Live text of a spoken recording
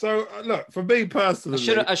So look, for me personally,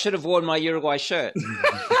 I should have worn my Uruguay shirt.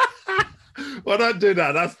 well, don't do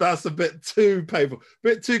that. That's a bit too painful, a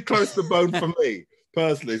bit too close to bone for me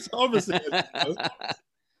personally. So obviously, you know,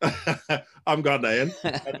 I'm Ghanaian,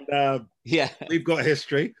 and Yeah. we've got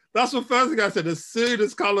history. That's the first thing I said. As soon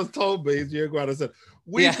as Carlos told me he's Uruguayan, I said,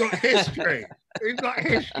 "We've Yeah. got history. We've got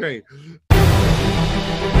history."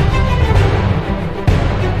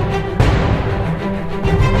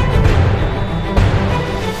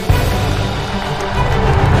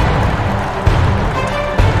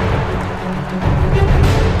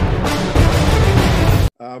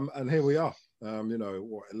 And here we are. You know,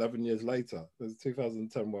 what, 11 years later? It was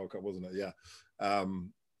 2010 World Cup, wasn't it? Yeah.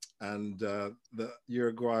 And the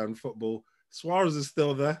Uruguayan football, Suarez is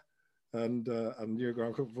still there, and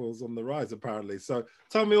Uruguayan football is on the rise, apparently. So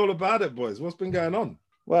tell me all about it, boys. What's been going on?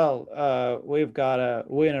 Well, we've got a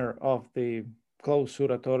winner of the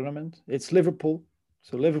Clausura tournament. It's Liverpool.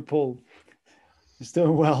 So Liverpool is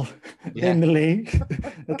doing well in the league,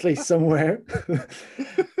 at least somewhere.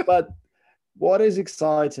 But what is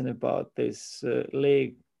exciting about this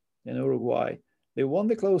league in Uruguay? They won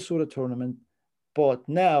the Clausura tournament, but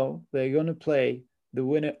now they're going to play the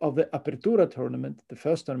winner of the Apertura tournament, the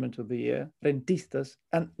first tournament of the year, Rentistas.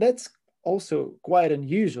 And that's also quite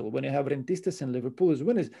unusual when you have Rentistas and Liverpool as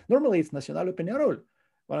winners. Normally it's Nacional Peñarol,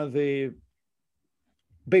 one of the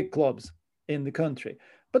big clubs in the country.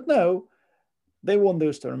 But no, they won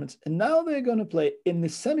those tournaments. And now they're going to play in the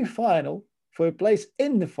semi-final for a place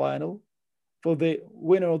in the final for the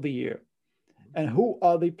winner of the year. And who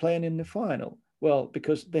are they playing in the final? Well,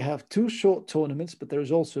 because they have two short tournaments, but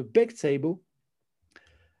there's also a big table.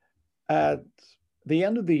 At the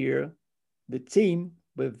end of the year, the team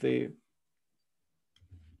with the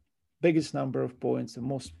biggest number of points, the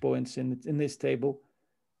most points in this table,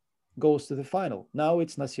 goes to the final. Now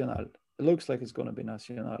it's Nacional. It looks like it's going to be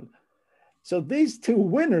Nacional. So these two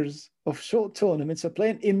winners of short tournaments are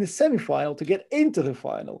playing in the semifinal to get into the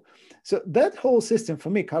final. So that whole system, for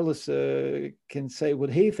me, Carlos can say what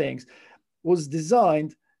he thinks, was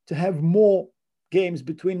designed to have more games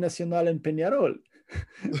between Nacional and Peñarol.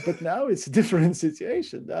 But now it's a different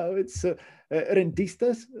situation. Now it's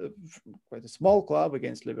Rentistas, quite a small club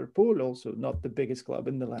against Liverpool, also not the biggest club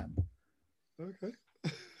in the land. Okay.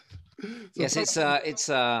 Yes, it's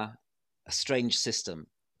a strange system.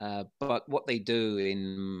 But what they do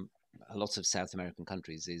in a lot of South American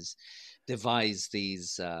countries is devise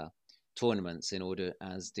these tournaments in order,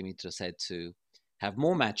 as Dimitro said, to have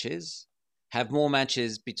more matches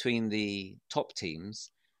between the top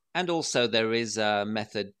teams. And also there is a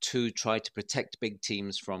method to try to protect big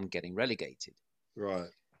teams from getting relegated. Right.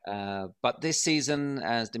 But this season,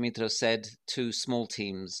 as Dimitro said, two small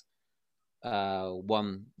teams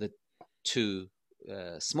won the two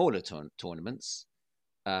smaller tournaments.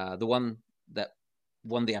 The one that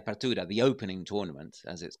won the Apertura, the opening tournament,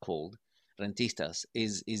 as it's called, Rentistas,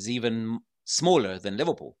 is even smaller than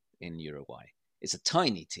Liverpool in Uruguay. It's a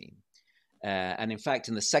tiny team. And in fact,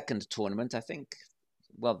 in the second tournament, I think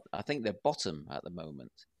they're bottom at the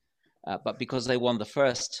moment. But because they won the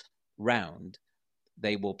first round,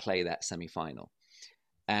 they will play that semi-final.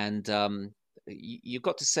 And you've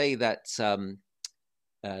got to say that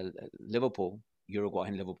Liverpool,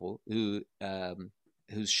 Uruguayan Liverpool,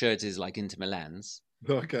 whose shirt is like Inter Milan's,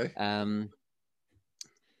 okay,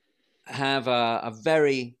 have a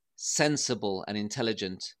very sensible and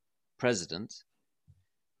intelligent president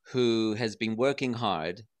who has been working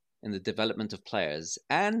hard in the development of players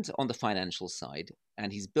and on the financial side,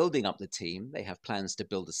 and he's building up the team. They have plans to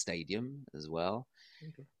build a stadium as well,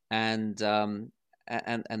 okay. and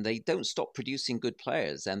they don't stop producing good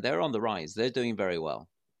players, and they're on the rise. They're doing very well,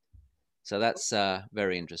 so that's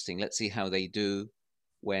very interesting. Let's see how they do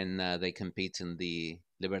when they compete in the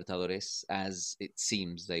Libertadores, as it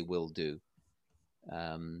seems they will do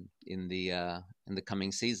in the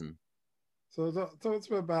coming season. So talk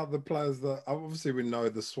to me about the players that obviously we know,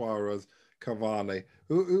 the Suarez, Cavani.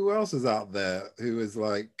 Who else is out there who is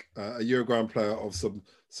like a Uruguayan player of some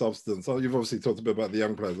substance? Oh, you've obviously talked a bit about the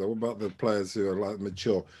young players. What about the players who are like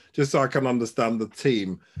mature? Just so I can understand the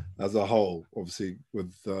team as a whole, obviously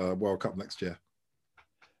with World Cup next year.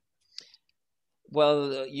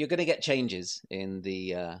 Well, you're going to get changes in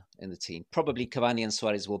the team. Probably Cavani and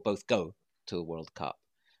Suarez will both go to a World Cup.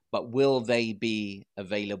 But will they be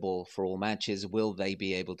available for all matches? Will they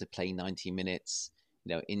be able to play 90 minutes?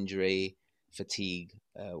 You know, injury, fatigue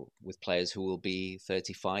with players who will be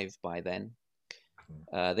 35 by then.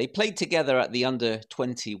 They played together at the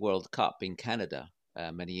Under-20 World Cup in Canada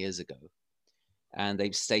many years ago. And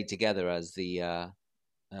they've stayed together as the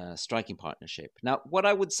striking partnership. Now, what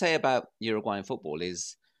I would say about Uruguayan football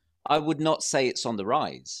is I would not say it's on the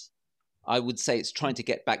rise. I would say it's trying to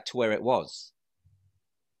get back to where it was.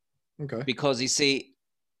 Okay. Because you see,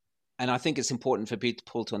 and I think it's important for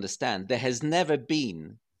people to understand, there has never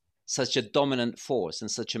been such a dominant force and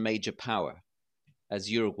such a major power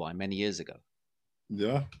as Uruguay many years ago.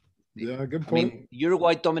 Yeah. Yeah, good I point. mean,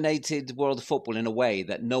 Uruguay dominated world football in a way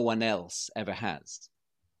that no one else ever has.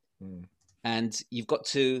 And you've got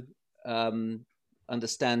to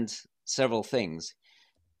understand several things.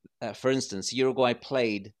 For instance, Uruguay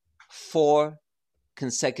played 4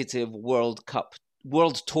 consecutive world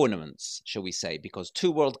tournaments, shall we say, because 2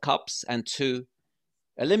 World Cups and 2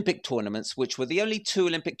 Olympic tournaments, which were the only 2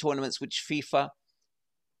 Olympic tournaments which FIFA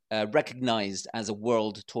recognized as a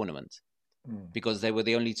world tournament, because they were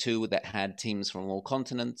the only 2 that had teams from all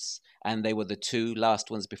continents, and they were the 2 last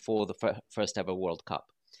ones before the first ever World Cup.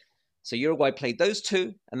 So Uruguay played those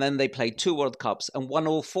 2, and then they played 2 World Cups and won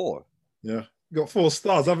all 4. Yeah, you got 4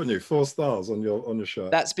 stars, haven't you? 4 stars on your shirt.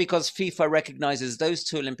 That's because FIFA recognizes those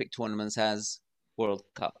 2 Olympic tournaments as World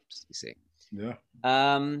Cups. You see. Yeah.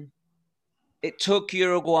 It took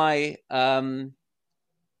Uruguay 30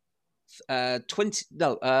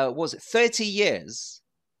 years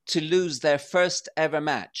to lose their first ever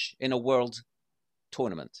match in a world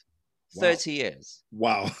tournament. Wow. 30 years.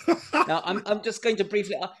 Wow. Now, I'm just going to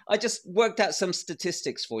briefly, I just worked out some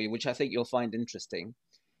statistics for you, which I think you'll find interesting.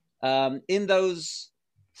 In those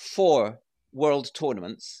 4 world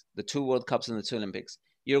tournaments, the 2 World Cups and the 2 Olympics,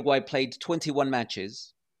 Uruguay played 21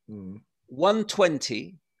 matches, won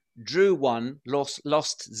 20, drew 1,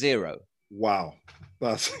 lost 0. Wow.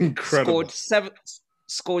 That's incredible.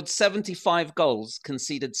 Scored 75 goals,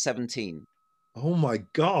 conceded 17. Oh my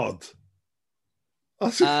God.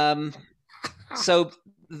 So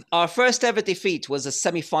our first ever defeat was a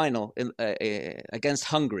semi-final against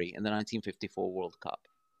Hungary in the 1954 World Cup.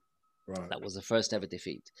 Right. That was the first ever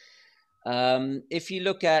defeat. If you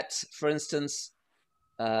look at, for instance,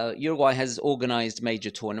 Uruguay has organized major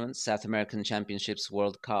tournaments, South American Championships,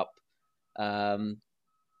 World Cup, and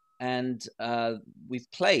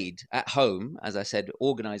we've played at home, as I said,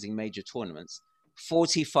 organizing major tournaments,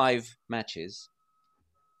 45 matches,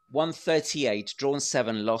 won 38, drawn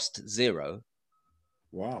 7, lost 0.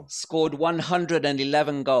 Wow. Scored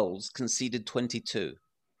 111 goals, conceded 22.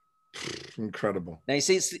 Incredible. Now, you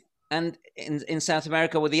see, and in South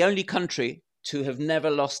America, we're the only country to have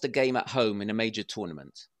never lost a game at home in a major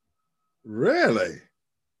tournament. Really?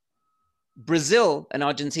 Brazil and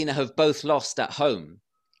Argentina have both lost at home.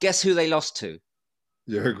 Guess who they lost to?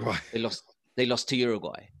 Uruguay. They lost to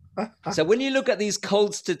Uruguay. So when you look at these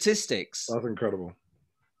cold statistics, that's incredible.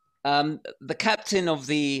 The captain of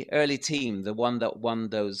the early team, the one that won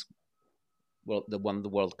the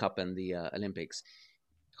World Cup and the Olympics,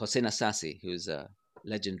 José Nasasi, who's a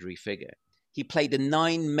legendary figure, he played in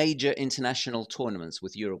 9 major international tournaments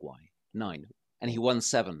with Uruguay, 9, and he won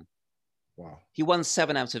 7. Wow. He won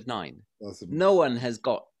 7 out of 9. No one has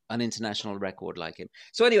got an international record like him.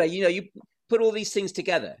 So anyway, you put all these things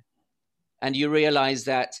together and you realize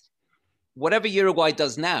that whatever Uruguay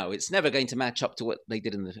does now, it's never going to match up to what they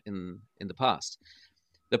did in the past.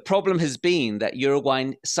 The problem has been that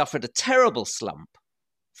Uruguay suffered a terrible slump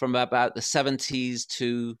from about the 70s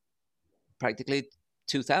to practically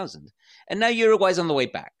 2000. And now Uruguay's on the way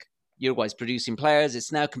back. Uruguay's producing players.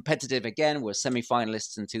 It's now competitive again. We're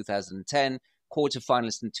semi-finalists in 2010,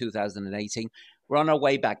 quarter-finalists in 2018. We're on our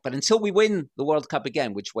way back. But until we win the World Cup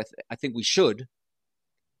again, which I think we should,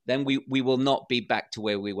 then we will not be back to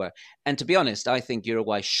where we were. And to be honest, I think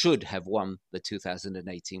Uruguay should have won the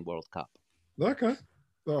 2018 World Cup. Okay.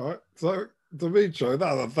 All right. So, Dimitri,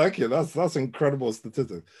 thank you. That's incredible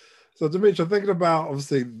statistics. So, Dimitri, thinking about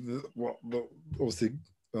obviously what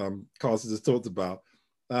Carson just talked about,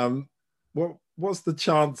 what's the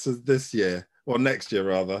chances this year, or next year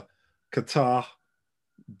rather, Qatar,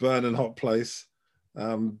 burning hot place,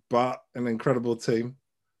 but an incredible team,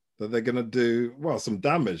 that they're going to do some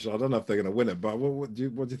damage. I don't know if they're going to win it, but what do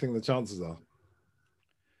you think the chances are?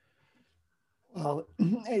 Well,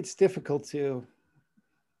 it's difficult to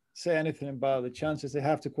say anything about the chances. They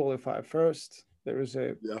have to qualify first. There is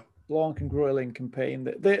a long and grueling campaign.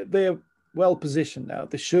 They're well positioned now.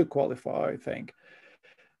 They should qualify, I think.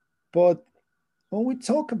 But when we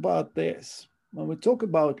talk about this, when we talk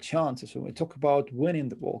about chances, when we talk about winning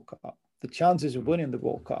the World Cup, the chances of winning the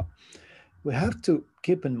World Cup, we have to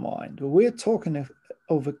keep in mind we're talking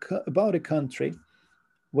about a country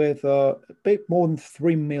with a bit more than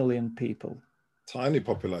 3 million people. Tiny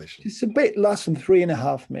population. It's a bit less than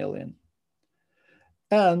 3.5 million.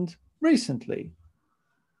 And recently,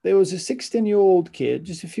 there was a 16-year-old kid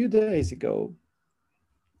just a few days ago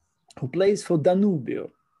who plays for Danubio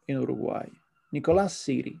in Uruguay, Nicolas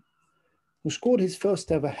Siri, who scored his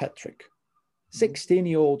first ever hat-trick.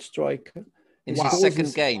 16-year-old striker. In his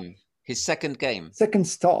second game. His second game. Second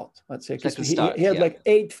start, I'd say. Because he had like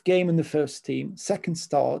 8th game in the first team. Second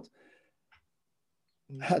start.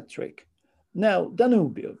 Hat-trick. Now,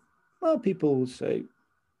 Danubio. Well, people will say,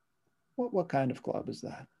 what kind of club is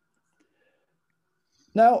that?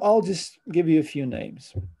 Now, I'll just give you a few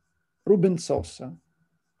names. Ruben Sosa,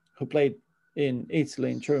 who played in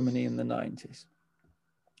Italy and Germany in the 90s.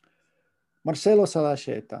 Marcelo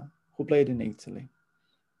Salaceta, who played in Italy.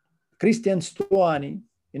 Cristian Stuani,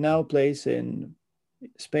 he now plays in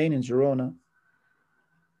Spain, in Girona.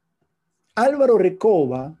 Alvaro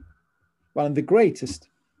Recoba, one of the greatest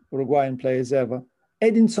Uruguayan players ever.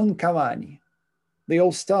 Edinson Cavani. They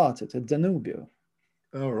all started at Danubio.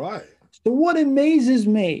 All right. So what amazes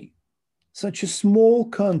me, such a small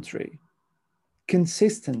country,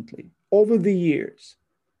 consistently, over the years,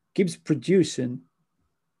 keeps producing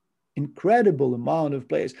incredible amount of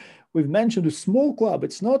players. We've mentioned a small club.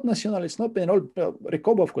 It's not Nacional. It's not been all.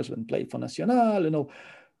 Recoba, of course, went played for Nacional and all,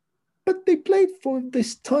 but they played for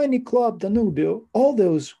this tiny club, Danubio. All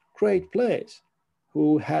those great players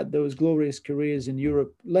who had those glorious careers in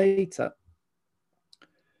Europe later.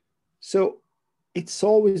 So it's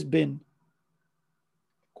always been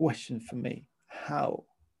a question for me, how?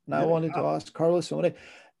 And I wanted to ask Carlos,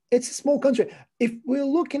 it's a small country. If we're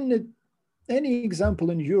looking at any example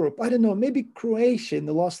in Europe, I don't know, maybe Croatia in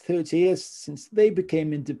the last 30 years since they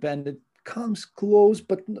became independent comes close,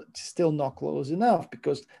 but still not close enough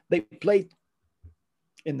because they played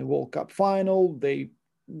in the World Cup final.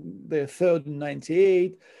 They're third in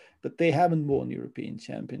 98, but they haven't won European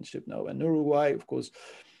Championship now. And Uruguay, of course,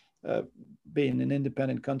 being an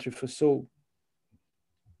independent country for so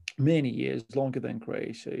many years, longer than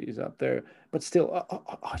Croatia, is up there. But still,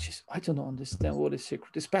 I don't understand what is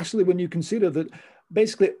secret, especially when you consider that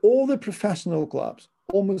basically all the professional clubs,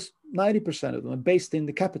 almost 90% of them, are based in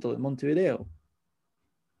the capital, in Montevideo.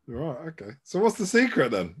 Right, okay. So what's the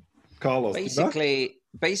secret then, Carlos?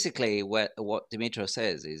 Basically, what Dimitro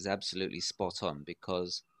says is absolutely spot on,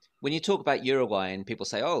 because when you talk about Uruguay and people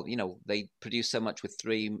say, oh, they produce so much with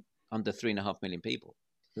under 3.5 million people.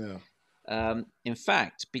 Yeah. In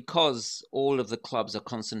fact, because all of the clubs are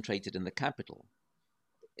concentrated in the capital,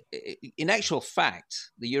 in actual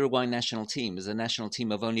fact, the Uruguay national team is a national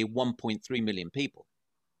team of only 1.3 million people,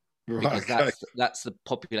 because that's the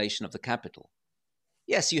population of the capital.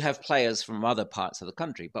 Yes, you have players from other parts of the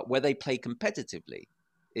country, but where they play competitively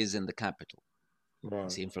is in the capital. Right.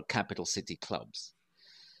 See, for capital city clubs.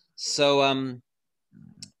 So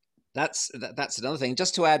that's another thing.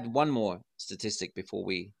 Just to add one more statistic before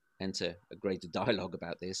we enter a greater dialogue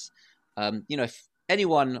about this, if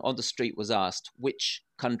anyone on the street was asked which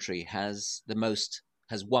country has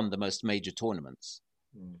won the most major tournaments,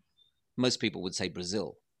 most people would say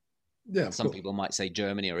Brazil. Yeah. Some people might say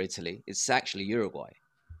Germany or Italy. It's actually Uruguay.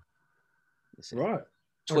 Right.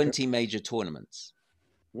 20 major tournaments.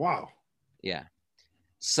 Wow. Yeah.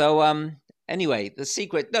 So anyway, the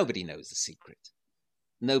secret, nobody knows the secret.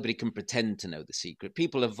 Nobody can pretend to know the secret.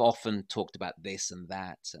 People have often talked about this and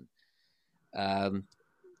that, and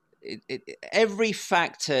every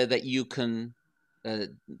factor that you can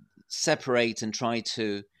separate and try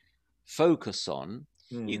to focus on,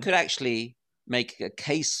 you could actually make a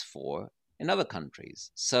case for in other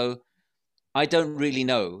countries. So I don't really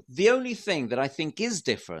know. The only thing that I think is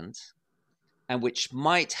different, and which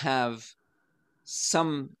might have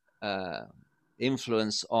some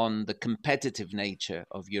influence on the competitive nature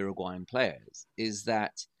of Uruguayan players, is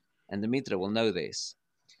that, and Dimitra will know this,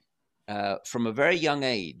 from a very young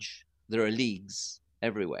age, there are leagues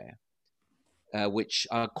everywhere which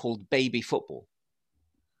are called baby football.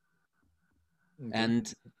 Okay.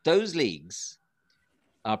 And those leagues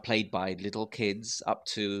are played by little kids up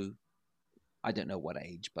to, I don't know what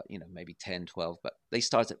age, but maybe 10, 12, but they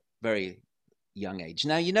start at very young age.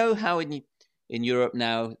 Now, you know how in Europe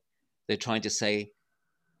now they're trying to say,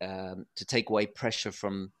 to take away pressure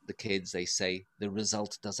from the kids, they say the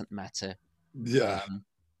result doesn't matter. Yeah.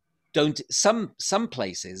 In some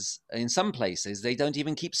places they don't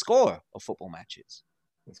even keep score of football matches.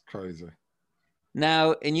 That's crazy.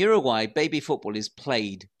 Now in Uruguay, baby football is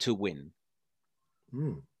played to win.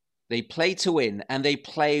 They play to win, and they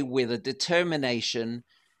play with a determination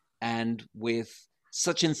and with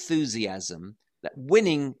such enthusiasm that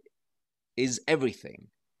winning is everything.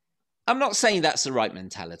 I'm not saying that's the right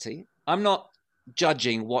mentality. I'm not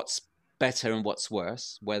judging what's better and what's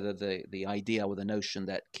worse, whether the idea or the notion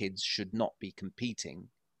that kids should not be competing,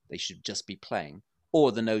 they should just be playing,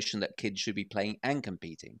 or the notion that kids should be playing and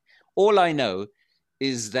competing. All I know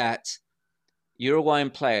is that Uruguayan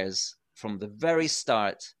players, from the very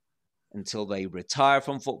start until they retire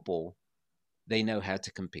from football, they know how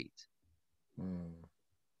to compete.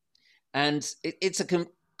 And it's a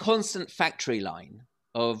constant factory line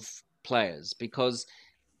of players, because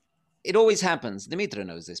it always happens. Dimitra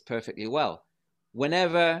knows this perfectly well.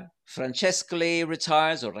 Whenever Francescoli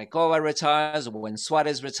retires or Recoba retires, or when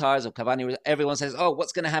Suarez retires or Cavani, everyone says, oh,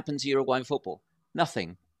 what's going to happen to Uruguayan football?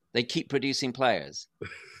 Nothing. They keep producing players.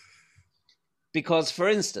 Because, for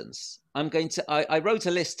instance, I wrote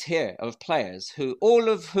a list here of players all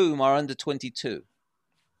of whom are under 22.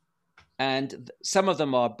 And some of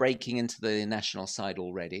them are breaking into the national side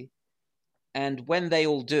already. And when they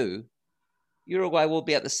all do, Uruguay will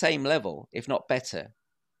be at the same level, if not better.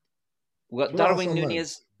 We've got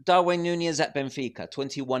Darwin Nunez at Benfica,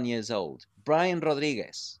 21 years old. Brian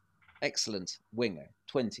Rodriguez, excellent winger,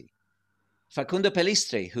 20. Facundo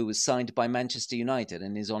Pelistri, who was signed by Manchester United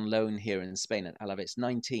and is on loan here in Spain at Alaves,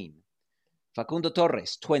 19. Facundo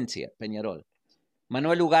Torres, 20 at Peñarol.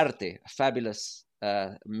 Manuel Ugarte, a fabulous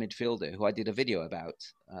midfielder who I did a video about,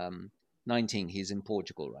 19. He's in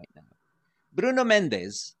Portugal right now. Bruno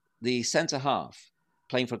Mendes, the centre-half,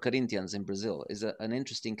 playing for Corinthians in Brazil, is an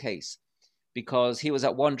interesting case, because he was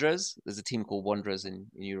at Wanderers. There's a team called Wanderers in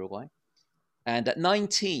Uruguay. And at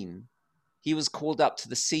 19, he was called up to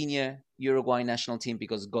the senior Uruguay national team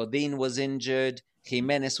because Godin was injured,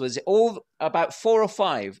 Jimenez was... about 4 or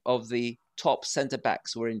 5 of the top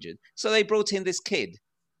centre-backs were injured. So they brought in this kid,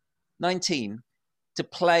 19, to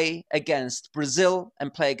play against Brazil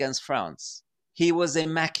and play against France. He was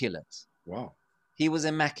immaculate. Wow. He was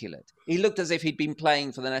immaculate. He looked as if he'd been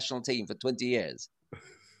playing for the national team for 20 years.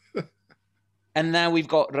 And now we've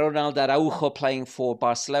got Ronald Araujo playing for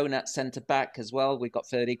Barcelona at centre-back as well. We've got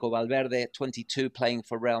Federico Valverde at 22 playing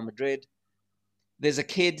for Real Madrid. There's a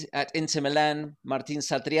kid at Inter Milan, Martin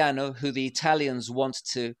Satriano, who the Italians want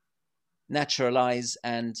to naturalize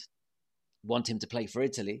and want him to play for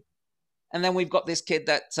Italy. And then we've got this kid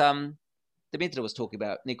that Dimitra was talking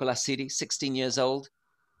about, Nicolas Siri, 16 years old,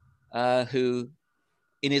 who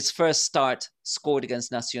in his first start scored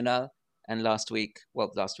against Nacional, and last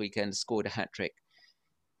weekend scored a hat-trick.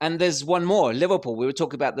 And there's one more, Liverpool. We were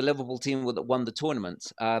talking about the Liverpool team that won the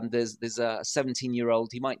tournament. There's a 17-year-old,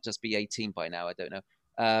 he might just be 18 by now, I don't know,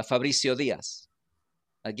 Fabricio Diaz,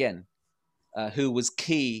 again, who was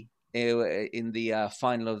key in the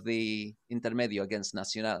final of the Intermedio against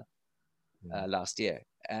Nacional last year.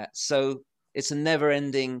 So it's a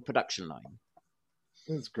never-ending production line.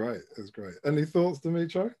 That's great. That's great. Any thoughts,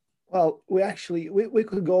 Dimitro? Well, we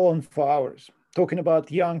could go on for hours talking about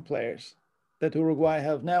young players that Uruguay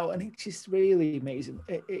have now, and it's just really amazing.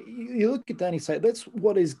 You look at any side, that's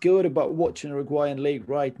what is good about watching Uruguayan league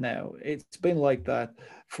right now. It's been like that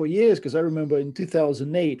for years, because I remember in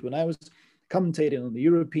 2008 when I was commentating on the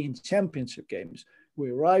European Championship games, we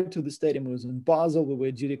arrived to the stadium, it was in Basel, we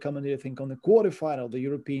were due to commentate, I think, on the quarterfinal of the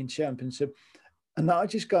European Championship, and I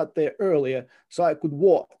just got there earlier so I could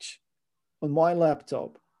watch on my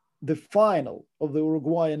laptop the final of the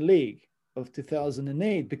Uruguayan League of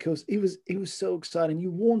 2008, because it was so exciting.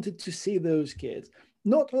 You wanted to see those kids.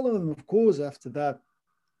 Not all of them, of course, after that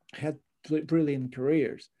had brilliant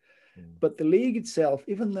careers. But the league itself,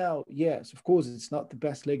 even now, yes, of course, it's not the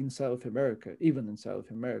best league in South America. Even in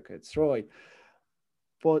South America, it's right.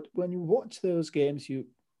 But when you watch those games, you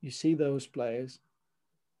see those players,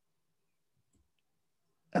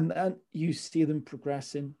 and then you see them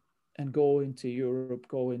progressing and go into Europe,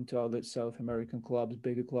 go into other South American clubs,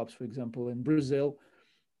 bigger clubs, for example, in Brazil.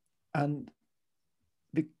 And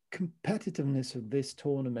the competitiveness of this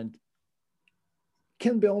tournament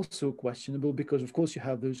can be also questionable because, of course, you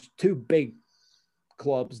have those 2 big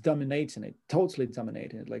clubs dominating it, totally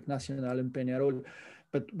dominating it, like Nacional and Peñarol.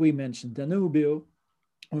 But we mentioned Danubio,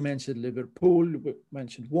 we mentioned Liverpool, we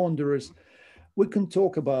mentioned Wanderers. We can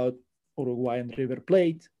talk about Uruguay and River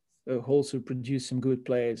Plate, also produce some good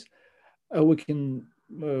players. We can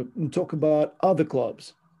talk about other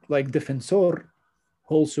clubs like Defensor,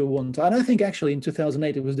 also won. And I think actually in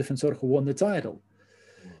 2008, it was Defensor who won the title.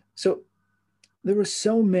 So there were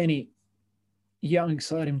so many young,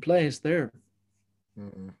 exciting players there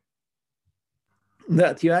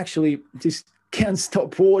that you actually just can't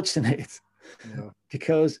stop watching it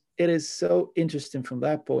because it is so interesting from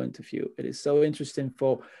that point of view. It is so interesting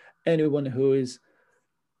for anyone who is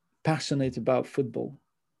passionate about football.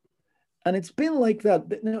 And it's been like that.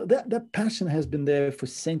 That passion has been there for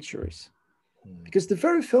centuries. Because the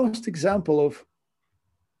very first example of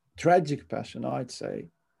tragic passion, I'd say,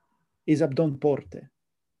 is Abdon Porte,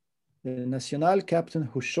 the Nacional captain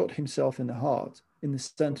who shot himself in the heart in the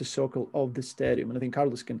center circle of the stadium. And I think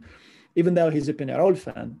Carlos can, even though he's a Peñarol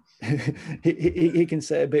fan, he can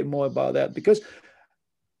say a bit more about that, because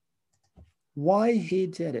why he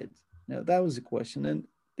did it. Now, that was the question. And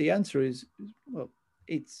the answer is, well,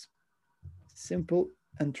 it's simple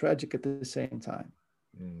and tragic at the same time.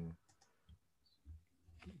 Mm.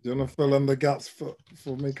 Do you want to fill in the gaps for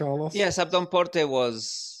me, Carlos? Yes, Abdon Porte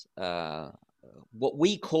was what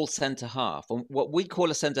we call centre half. And what we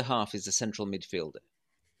call a centre half is a central midfielder.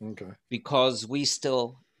 Okay. Because we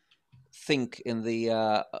still think in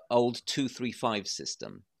the old 2-3-5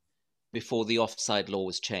 system before the offside law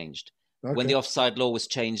was changed. Okay. When the offside law was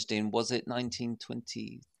changed in, was it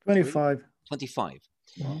 1920? 25. 25.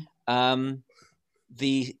 Wow.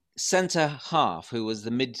 The centre half, who was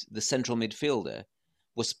the central midfielder,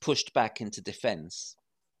 was pushed back into defence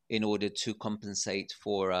in order to compensate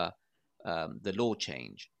for the law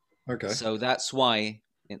change. Okay. So that's why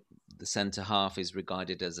the centre half is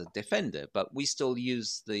regarded as a defender, but we still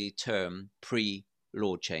use the term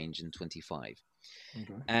pre-law change in 25.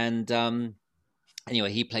 Okay. And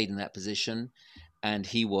anyway, he played in that position, and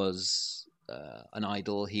he was an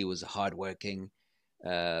idol. He was a hardworking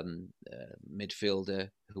midfielder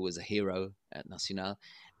who was a hero at Nacional.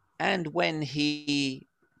 And when he,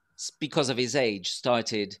 because of his age,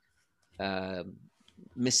 started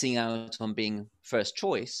missing out on being first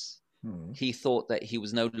choice, he thought that he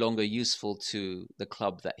was no longer useful to the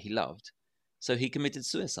club that he loved. So he committed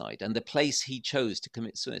suicide. And the place he chose to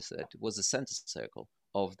commit suicide was the center circle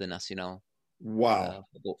of the Nacional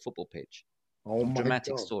football pitch. Oh, my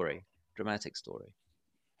Dramatic God. story. Dramatic story.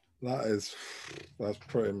 That's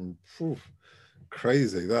pretty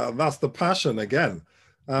crazy. That's the passion again.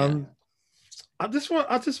 I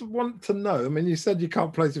just want to know. I mean, you said you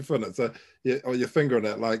can't place your foot on it, so or your finger on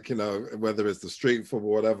it, like, you know, whether it's the street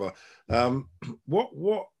football, whatever.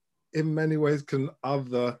 What in many ways can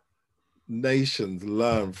other nations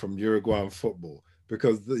learn from Uruguayan football?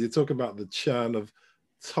 Because you're talking about the churn of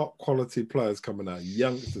top quality players coming out,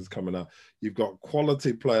 youngsters coming out. You've got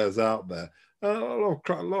quality players out there. A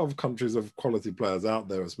lot of countries have quality players out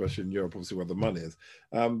there, especially in Europe, obviously where the money is.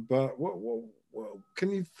 But what can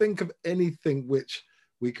you think of anything which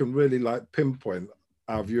we can really like pinpoint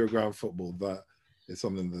out of Uruguayan football that is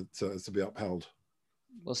something that is to be upheld?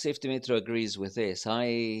 Well, see if Dimitro agrees with this.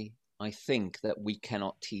 I think that we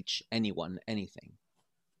cannot teach anyone anything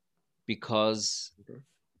because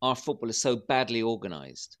our football is so badly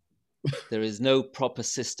organized. There is no proper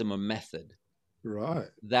system or method. Right.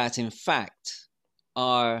 That in fact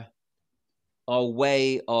our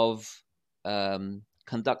way of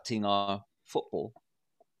conducting our football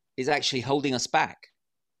is actually holding us back.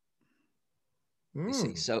 You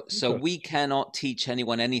see, so we cannot teach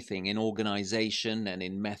anyone anything in organization and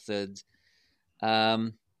in method.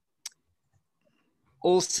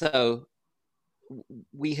 Also,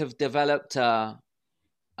 we have developed a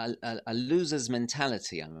loser's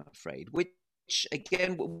mentality, I'm afraid, which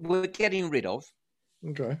again we're getting rid of.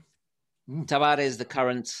 Okay. Tavares, the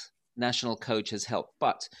current national coach, has helped.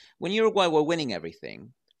 But when Uruguay were winning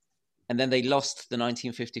everything, and then they lost the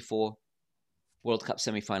 1954 World Cup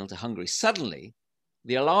semi-final to Hungary, suddenly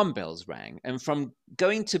the alarm bells rang. And from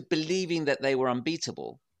going to believing that they were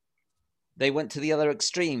unbeatable, they went to the other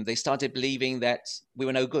extreme. They started believing that we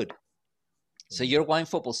were no good. So Uruguayan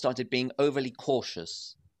football started being overly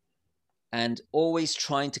cautious and always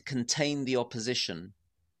trying to contain the opposition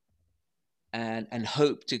and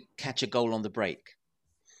hope to catch a goal on the break.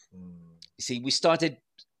 You see,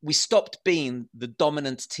 we stopped being the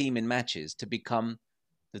dominant team in matches to become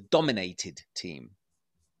the dominated team.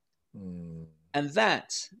 And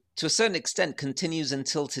that, to a certain extent, continues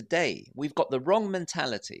until today. We've got the wrong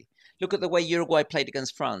mentality. Look at the way Uruguay played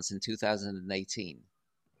against France in 2018.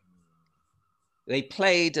 They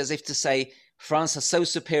played as if to say, France are so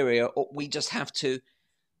superior, we just have to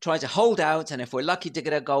try to hold out, and if we're lucky to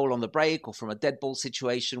get a goal on the break or from a dead ball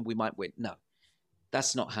situation, we might win. No,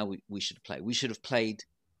 that's not how we should play. We should have played,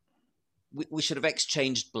 we should have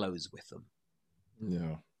exchanged blows with them.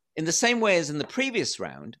 Yeah. In the same way as in the previous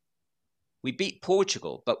round, we beat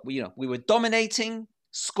Portugal, but we were dominating,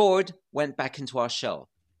 scored, went back into our shell.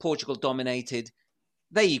 Portugal dominated,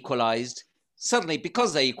 they equalized. Suddenly,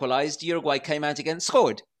 because they equalized, Uruguay came out again,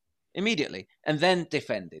 scored immediately, and then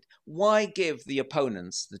defended. Why give the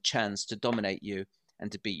opponents the chance to dominate you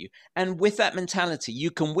and to beat you? And with that mentality, you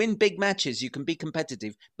can win big matches, you can be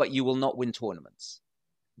competitive, but you will not win tournaments.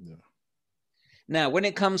 Yeah. Now, when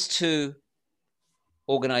it comes to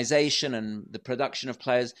organization and the production of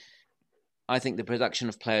players, I think the production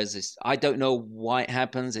of players is, I don't know why it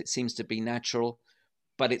happens. It seems to be natural,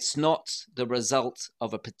 but it's not the result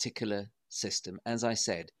of a particular system. As I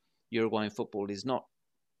said, Uruguayan football is not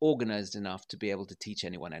organized enough to be able to teach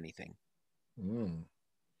anyone anything.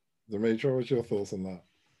 Dimitri, what's your thoughts on that?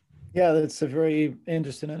 Yeah, that's a very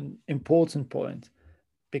interesting and important point,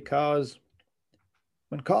 because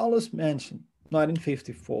when Carlos mentioned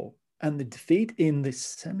 1954 and the defeat in the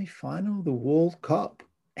semi-final of the World Cup,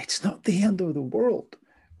 it's not the end of the world.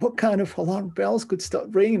 What kind of alarm bells could start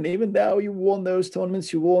ringing? Even though you won those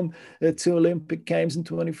tournaments, you won 2 Olympic Games in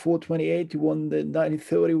 24, 28, you won the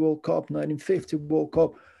 1930 World Cup, 1950 World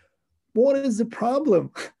Cup. What is the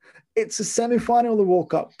problem? It's a semi-final of the World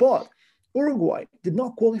Cup, but Uruguay did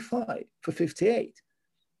not qualify for 58.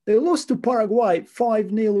 They lost to Paraguay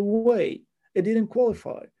 5-0 away. It didn't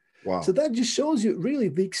qualify. Wow. So that just shows you really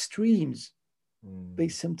the extremes they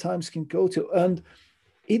sometimes can go to. And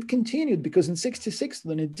it continued, because in 66,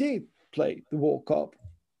 then it did play the World Cup.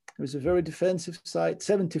 It was a very defensive side.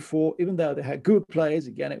 74, even though they had good players,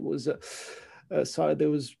 again, it was a side that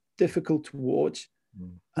was difficult to watch.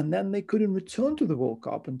 And then they couldn't return to the World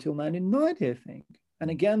Cup until 1990, I think. And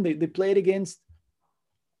again, they played against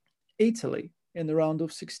Italy in the round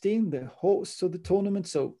of 16, the hosts of the tournament.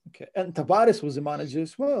 So, okay. And Tavares was the manager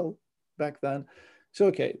as well back then. So,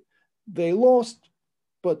 okay, they lost,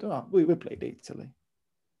 but we played Italy.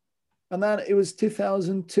 And then it was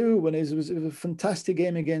 2002 when it was a fantastic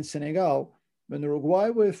game against Senegal. When Uruguay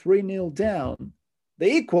were 3-0 down,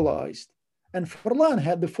 they equalized. And Forlan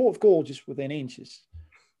had the fourth goal just within inches.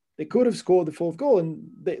 They could have scored the fourth goal and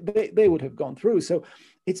they would have gone through. So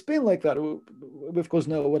it's been like that. We of course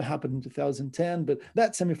know what happened in 2010, but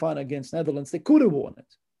that semi-final against Netherlands, they could have won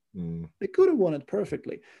it. They could have won it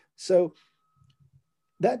perfectly. So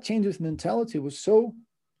that change of mentality was so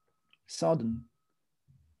sudden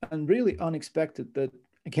and really unexpected that,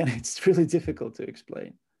 again, it's really difficult to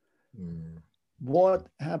explain what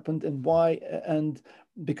happened and why. And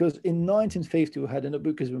because in 1950 we had,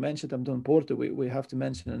 because we mentioned Anton Porto, we have to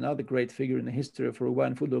mention another great figure in the history of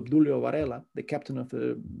Uruguayan football, Obdulio Varela, the captain of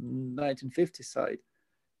the 1950 side,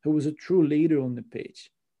 who was a true leader on the pitch.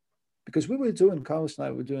 Because we were doing, Carlos and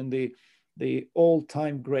I were doing the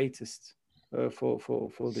all-time greatest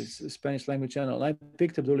for this Spanish language channel. And I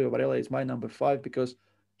picked Obdulio Varela as my number 5 because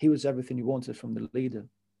he was everything you wanted from the leader.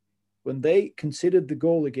 When they considered the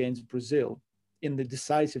goal against Brazil in the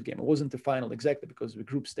decisive game, it wasn't the final exactly because of the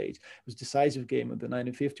group stage, it was decisive game of the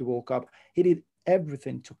 1950 World Cup, he did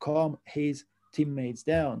everything to calm his teammates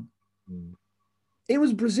down. It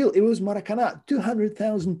was Brazil, it was Maracanã,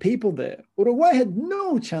 200,000 people there. Uruguay had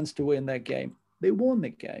no chance to win that game. They won the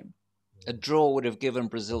game. A draw would have given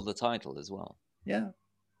Brazil the title as well. Yeah.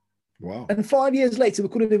 Wow. And 5 years later, we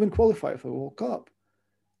couldn't even qualify for the World Cup.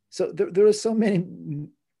 So there are so many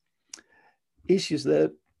issues that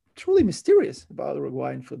are truly mysterious about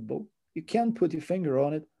Uruguayan football. You can't put your finger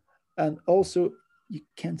on it. And also, you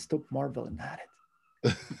can't stop marveling at it.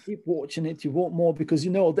 You keep watching it, you want more because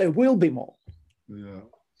you know there will be more. Yeah.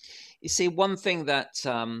 You see, one thing that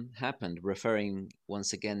happened, referring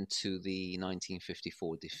once again to the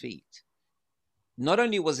 1954 defeat, not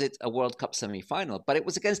only was it a World Cup semi-final, but it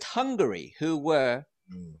was against Hungary, who were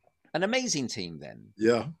an amazing team then.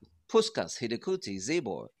 Yeah. Puskás, Hidekuti,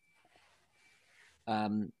 Zibor.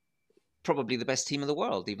 Probably the best team in the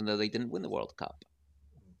world, even though they didn't win the World Cup.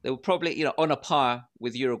 They were probably, on a par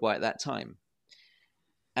with Uruguay at that time.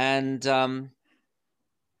 And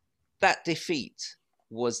that defeat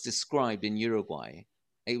was described in Uruguay.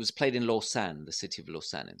 It was played in Lausanne, the city of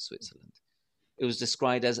Lausanne in Switzerland. It was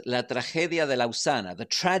described as La Tragedia de Lausana, the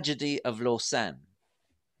tragedy of Lausanne.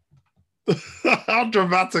 How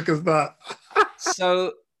dramatic is that?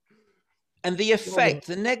 So, and the effect,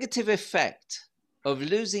 the negative effect of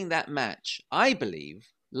losing that match, I believe,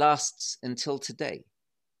 lasts until today.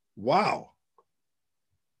 Wow.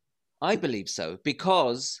 I believe so,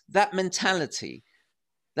 because that mentality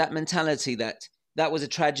that was a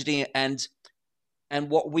tragedy and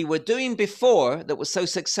what we were doing before that was so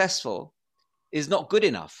successful is not good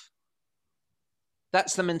enough.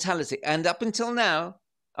 That's the mentality. And up until now,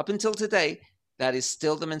 up until today, that is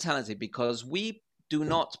still the mentality, because we do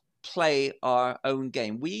not play our own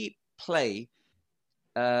game. We play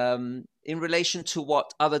in relation to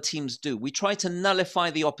what other teams do. We try to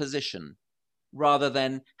nullify the opposition rather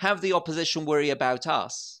than have the opposition worry about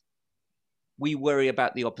us. We worry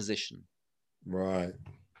about the opposition. Right.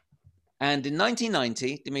 And in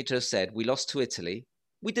 1990, Dimitro said, we lost to Italy.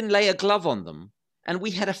 We didn't lay a glove on them. And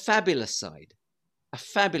we had a fabulous side.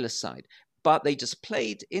 But they just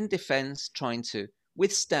played in defense, trying to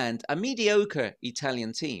withstand a mediocre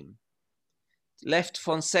Italian team. Left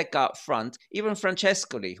Fonseca up front. Even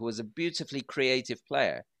Francescoli, who was a beautifully creative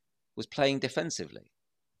player, was playing defensively.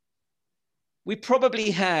 We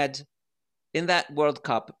probably had, in that World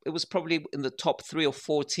Cup, it was probably in the top 3 or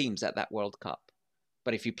 4 teams at that World Cup.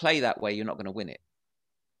 But if you play that way, you're not going to win it.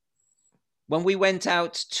 When we went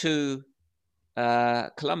out to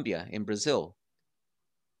Colombia in Brazil,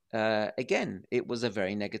 again, it was a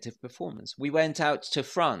very negative performance. We went out to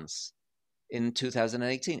France in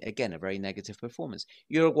 2018, again, a very negative performance.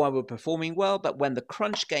 Uruguay were performing well, but when the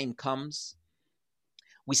crunch game comes,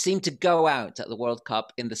 we seem to go out at the World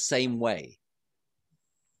Cup in the same way.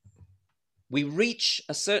 We reach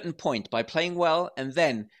a certain point by playing well, and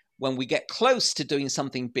then when we get close to doing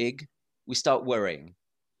something big, we start worrying.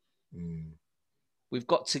 We've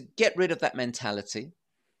got to get rid of that mentality,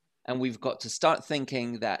 and we've got to start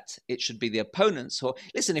thinking that it should be the opponents who...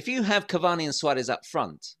 Listen, if you have Cavani and Suarez up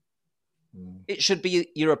front, it should be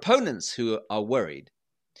your opponents who are worried.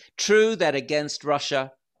 True that against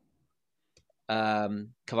Russia,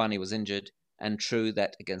 Cavani was injured, and true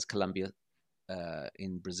that against Colombia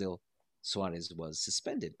in Brazil, Suarez was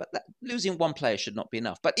suspended. But losing one player should not be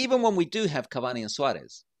enough. But even when we do have Cavani and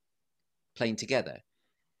Suarez playing together,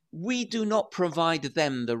 we do not provide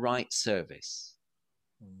them the right service.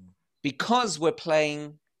 Because we're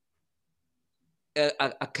playing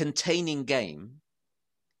a containing game,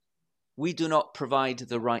 we do not provide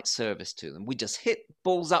the right service to them. We just hit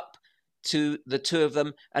balls up to the two of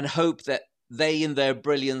them and hope that they, in their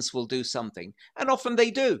brilliance, will do something. And often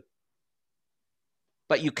they do.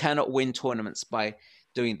 But you cannot win tournaments by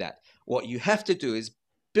doing that. What you have to do is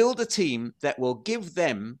build a team that will give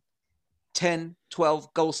them 10,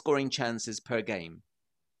 12 goal-scoring chances per game,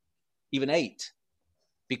 even 8,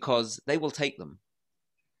 because they will take them.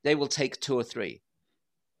 They will take 2 or 3.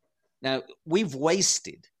 Now, we've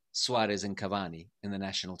wasted Suarez and Cavani in the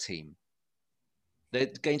national team.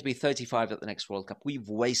 They're going to be 35 at the next World Cup. We've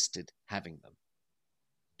wasted having them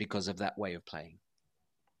because of that way of playing.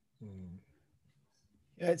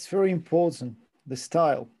 Yeah, it's very important, the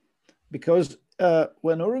style, because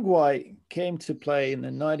when Uruguay came to play in the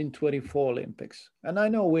 1924 Olympics, and I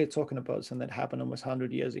know we're talking about something that happened almost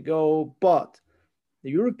 100 years ago, but the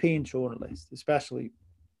European journalists, especially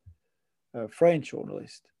French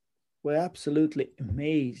journalists, were absolutely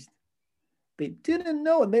amazed. They didn't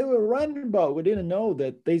know, and they were writing about, we didn't know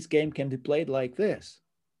that this game can be played like this.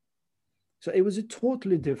 So it was a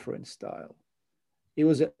totally different style. It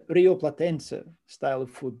was a Rio Platense style of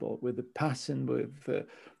football with the passing, with the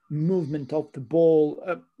movement of the ball.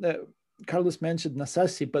 Carlos mentioned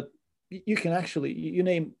Nasasi, but you can actually, you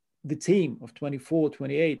name the team of 24,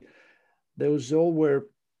 28, those all were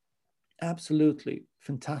absolutely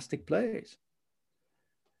fantastic players.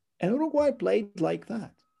 And Uruguay played like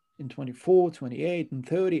that in 24, 28, and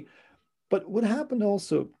 30. But what happened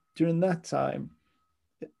also during that time,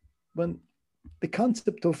 when the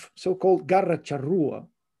concept of so-called garra charrua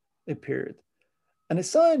appeared, and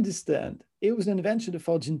as I understand, it was an invention of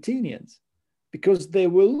Argentinians because they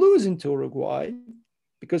were losing to Uruguay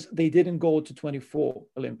because they didn't go to 24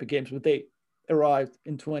 Olympic Games, but they arrived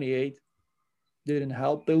in 28, didn't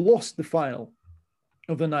help. They lost the final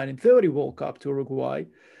of the 1930 World Cup to Uruguay.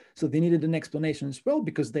 So they needed an explanation as well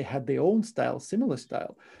because they had their own style, similar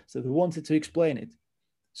style. So they wanted to explain it.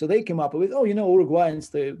 So they came up with,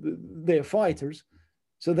 Uruguayans, they're fighters.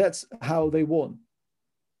 So that's how they won.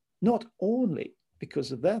 Not only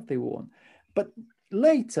because of that they won, but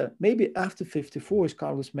later, maybe after 54, as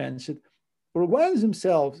Carlos mentioned, Uruguayans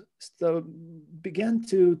themselves began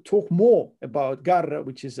to talk more about garra,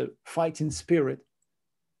 which is a fighting spirit,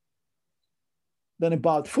 than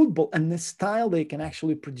about football and the style they can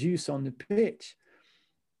actually produce on the pitch.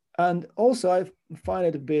 And also, I find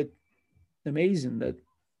it a bit amazing that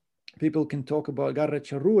people can talk about garra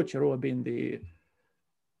charrua being the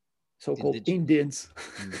so-called Indians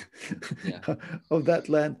of that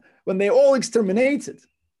land, when they all exterminated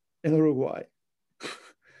in Uruguay.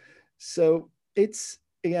 So it's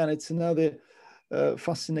another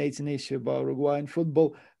fascinating issue about Uruguayan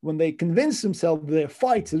football, when they convince themselves they're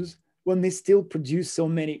fighters, when they still produce so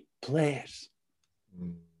many players.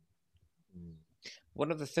 One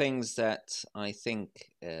of the things that I think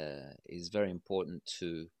is very important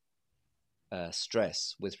to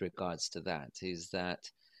stress with regards to that is that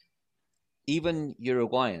even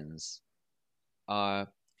Uruguayans are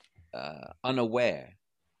unaware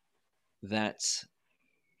that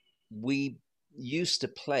we used to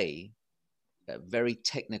play very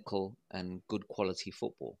technical and good quality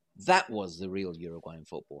football. That was the real Uruguayan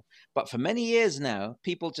football. But for many years now,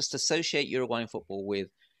 people just associate Uruguayan football with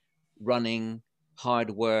running, hard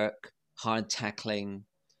work, hard tackling,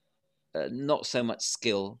 not so much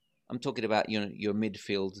skill. I'm talking about your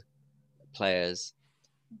midfield players.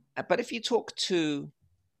 But if you talk to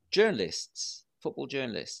journalists, football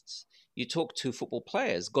journalists, you talk to football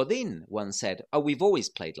players. Godin once said, "Oh, we've always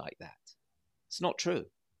played like that." It's not true.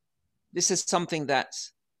 This is something that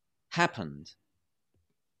happened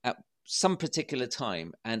at some particular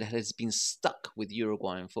time and has been stuck with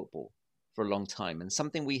Uruguayan football for a long time, and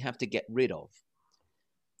something we have to get rid of.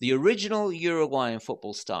 The original Uruguayan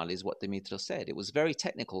football style is what Dimitros said. It was very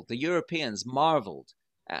technical. The Europeans marveled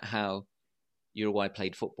at how Uruguay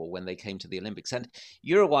played football when they came to the Olympics. And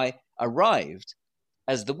Uruguay arrived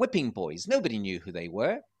as the whipping boys. Nobody knew who they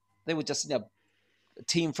were. They were just a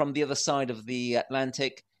team from the other side of the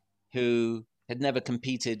Atlantic who had never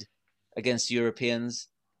competed against Europeans,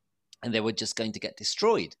 and they were just going to get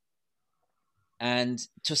destroyed. And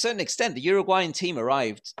to a certain extent, the Uruguayan team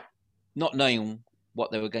arrived not knowing what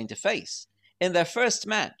they were going to face. In their first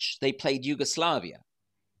match, they played Yugoslavia,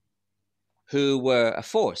 who were a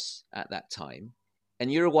force at that time,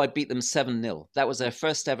 and Uruguay beat them 7-0. That was their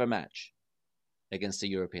first ever match against a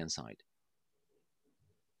European side.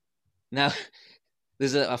 Now,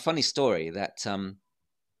 there's a funny story that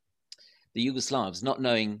the Yugoslavs, not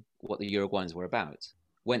knowing what the Uruguayans were about,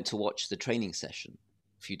 went to watch the training session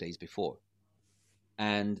a few days before.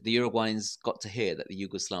 And the Uruguayans got to hear that the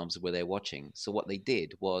Yugoslavs were there watching. So what they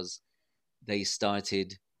did was they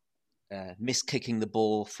started miskicking the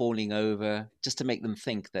ball, falling over, just to make them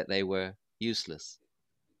think that they were useless.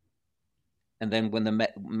 And then when the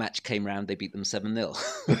match came round, they beat them 7-0.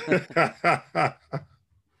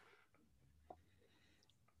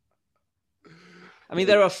 I mean,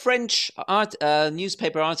 there are French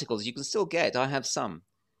newspaper articles you can still get. I have some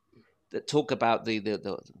that talk about the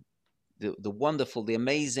wonderful, the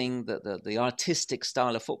amazing, the artistic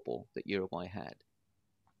style of football that Uruguay had.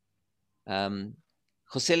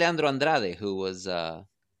 José Leandro Andrade, who was a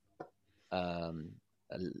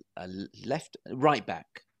right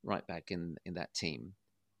back in that team,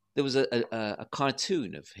 there was a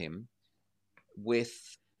cartoon of him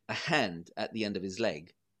with a hand at the end of his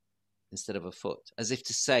leg instead of a foot, as if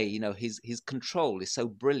to say, his control is so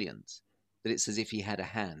brilliant that it's as if he had a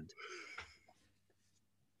hand.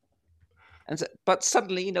 And so, but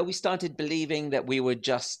suddenly, we started believing that we were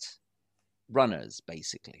just runners,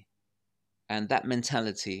 basically. And that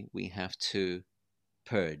mentality we have to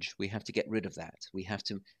purge. We have to get rid of that. We have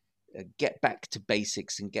to get back to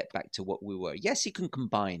basics and get back to what we were. Yes, you can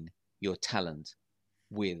combine your talent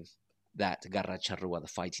with that garra charrua, the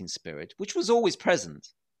fighting spirit, which was always present,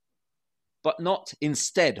 but not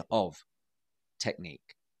instead of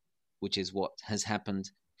technique, which is what has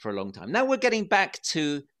happened for a long time. Now we're getting back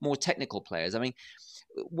to more technical players. I mean,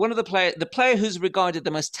 one of the player who's regarded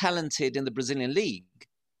the most talented in the Brazilian league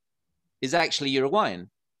is actually Uruguayan,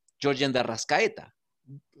 Georgian de Arrascaeta.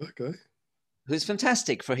 Okay. Who's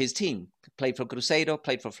fantastic for his team. Played for Cruzeiro,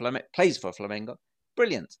 plays for Flamengo.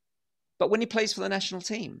 Brilliant. But when he plays for the national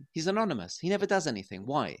team, he's anonymous. He never does anything.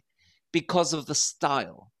 Why? Because of the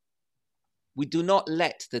style. We do not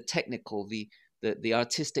let the technical, the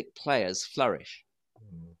artistic players flourish.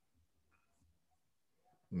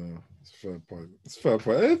 No, it's a fair point. It's a fair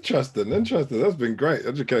point. Interesting. That's been great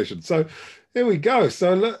education. So here we go.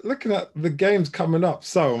 So looking at the games coming up.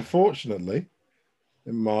 So unfortunately,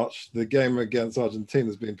 in March, the game against Argentina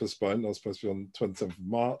has been postponed. That was supposed to be on the 27th of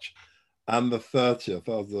March and the 30th.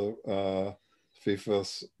 That was the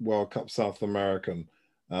FIFA's World Cup South American.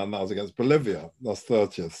 And that was against Bolivia. That's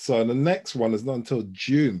 30th. So the next one is not until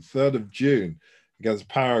June, 3rd of June, against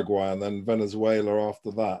Paraguay, and then Venezuela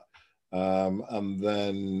after that. And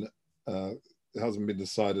then it hasn't been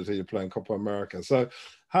decided who you're playing Copa America. So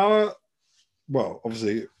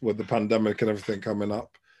obviously with the pandemic and everything coming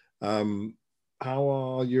up, how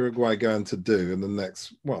are Uruguay going to do in the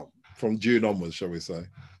next, from June onwards, shall we say?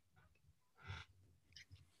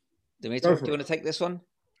 Dimitro, do you want to take this one?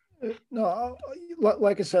 No,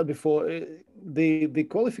 like I said before, the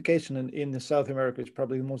qualification in South America is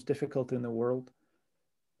probably the most difficult in the world.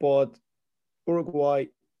 But Uruguay,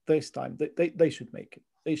 this time, they should make it.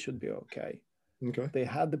 They should be okay. Okay. They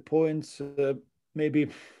had the points. Maybe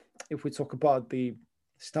if we talk about the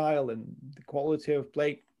style and the quality of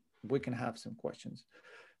play, we can have some questions.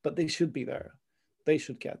 But they should be there. They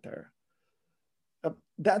should get there.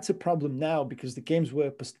 That's a problem now because the games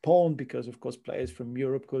were postponed because, of course, players from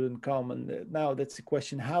Europe couldn't come. And now that's the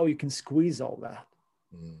question, how you can squeeze all that.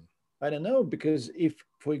 I don't know, because if,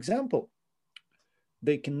 for example,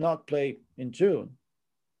 they cannot play in June,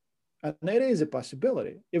 and it is a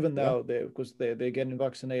possibility, even though they're getting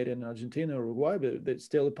vaccinated in Argentina or Uruguay, but it's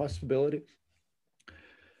still a possibility.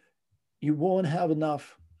 You won't have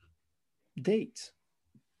enough dates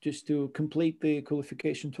just to complete the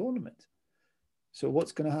qualification tournament. So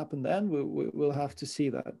what's going to happen then? We'll have to see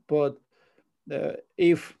that. But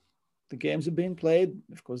if the games are being played,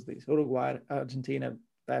 of course, this Uruguay, Argentina,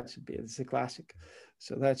 it's a classic.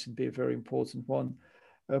 So that should be a very important one.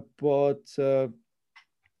 But I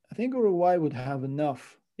think Uruguay would have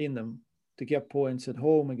enough in them to get points at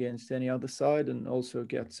home against any other side and also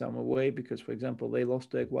get some away because, for example, they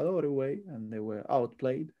lost to Ecuador away and they were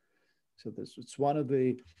outplayed. So it's one of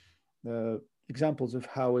the examples of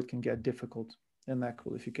how it can get difficult in that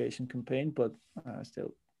qualification campaign. But I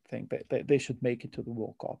still think that they should make it to the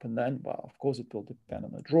World Cup. And then, well, of course, it will depend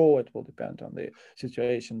on the draw. It will depend on the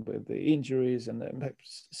situation with the injuries and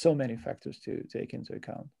so many factors to take into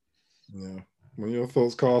account. Yeah. Well, your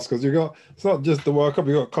thoughts, Carlos? Because it's not just the World Cup,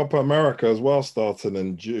 you got Copa America as well starting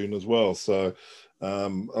in June as well. So a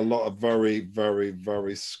lot of very, very,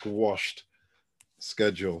 very squashed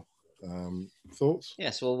schedule. Thoughts?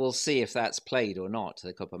 Yes, well, we'll see if that's played or not,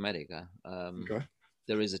 the Copa America. Okay.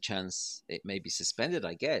 There is a chance it may be suspended,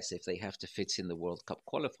 I guess, if they have to fit in the World Cup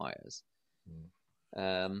qualifiers.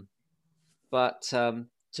 But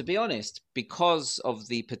to be honest, because of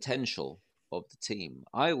the potential of the team,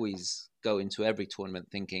 I always go into every tournament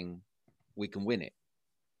thinking we can win it.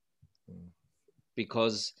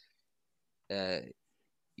 Because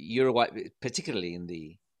Uruguay, particularly in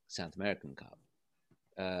the South American Cup,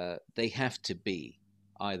 they have to be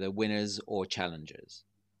either winners or challengers.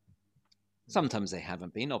 Sometimes they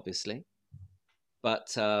haven't been, obviously.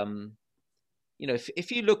 But,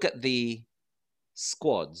 if you look at the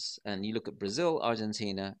squads and you look at Brazil,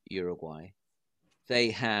 Argentina, Uruguay,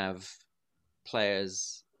 they have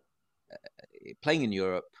players playing in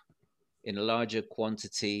Europe in a larger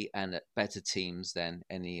quantity and at better teams than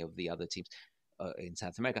any of the other teams in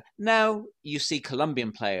South America. Now you see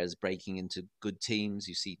Colombian players breaking into good teams.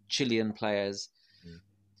 You see Chilean players.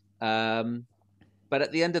 But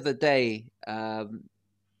at the end of the day, I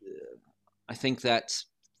think that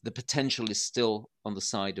the potential is still on the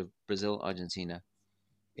side of Brazil, Argentina,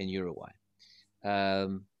 and Uruguay.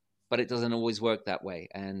 But it doesn't always work that way.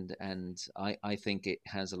 And I think it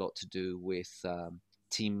has a lot to do with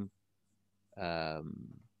team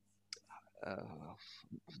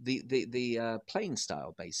the playing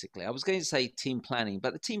style, basically. I was going to say team planning,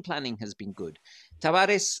 but the team planning has been good.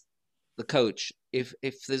 Tavares, the coach, if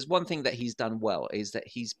there's one thing that he's done well, is that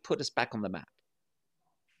he's put us back on the map.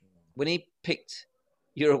 When he picked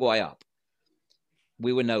Uruguay up,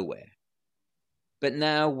 we were nowhere. But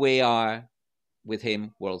now we are, with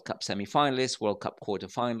him, World Cup semi-finalists, World Cup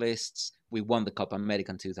quarter-finalists. We won the Copa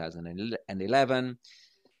America in 2011.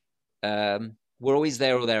 We're always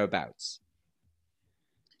there or thereabouts.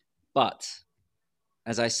 But,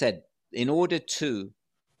 as I said, in order to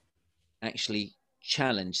actually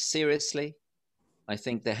challenge seriously, I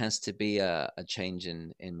think there has to be a change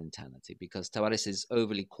in mentality because Tavares is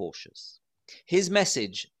overly cautious. His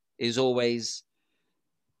message is always,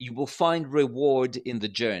 you will find reward in the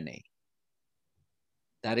journey.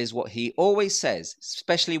 That is what he always says,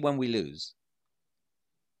 especially when we lose.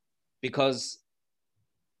 Because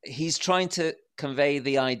he's trying to convey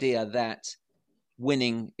the idea that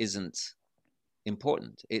winning isn't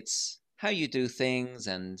important. It's how you do things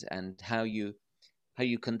and how you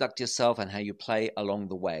conduct yourself and how you play along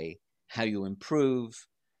the way, how you improve.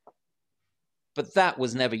 But that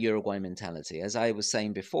was never Uruguay mentality. As I was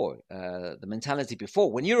saying before, the mentality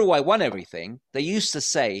before, when Uruguay won everything, they used to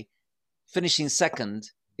say, finishing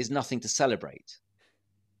second is nothing to celebrate.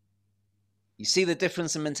 You see the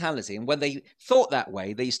difference in mentality. And when they thought that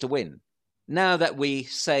way, they used to win. Now that we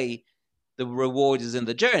say the reward is in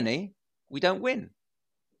the journey, we don't win.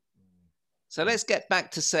 So let's get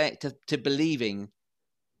back to believing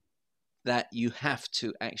that you have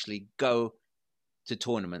to actually go to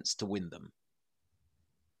tournaments to win them.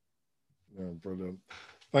 Yeah, brilliant.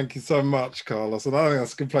 Thank you so much, Carlos. And I think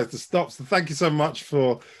that's a good place to stop. So thank you so much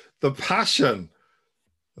for the passion,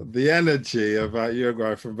 the energy about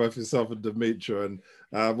Uruguay from both yourself and Dimitra. And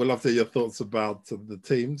we'd love to hear your thoughts about the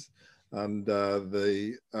teams and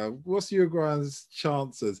what's Uruguay's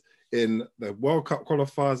chances in the World Cup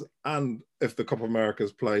qualifiers and if the Copa America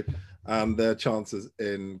is played and their chances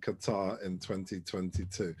in Qatar in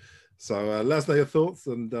 2022. So let us know your thoughts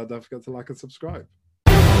and don't forget to like and subscribe.